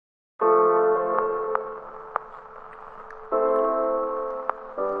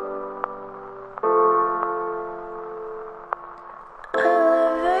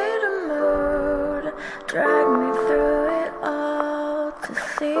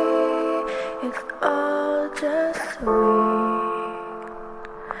it's all just we.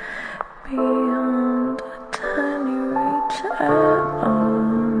 Beyond a tiny reach at all.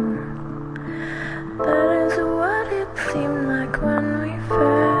 That is what it seemed like when we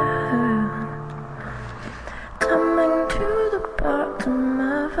fell, tumbling to the bottom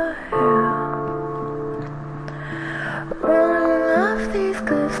of a hill, rolling off these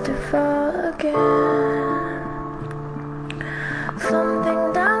cliffs to fall again. Something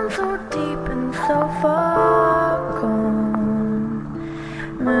down so deep and so far gone.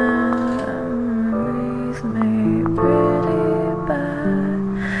 Memories made pretty by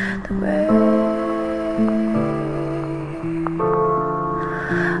the way.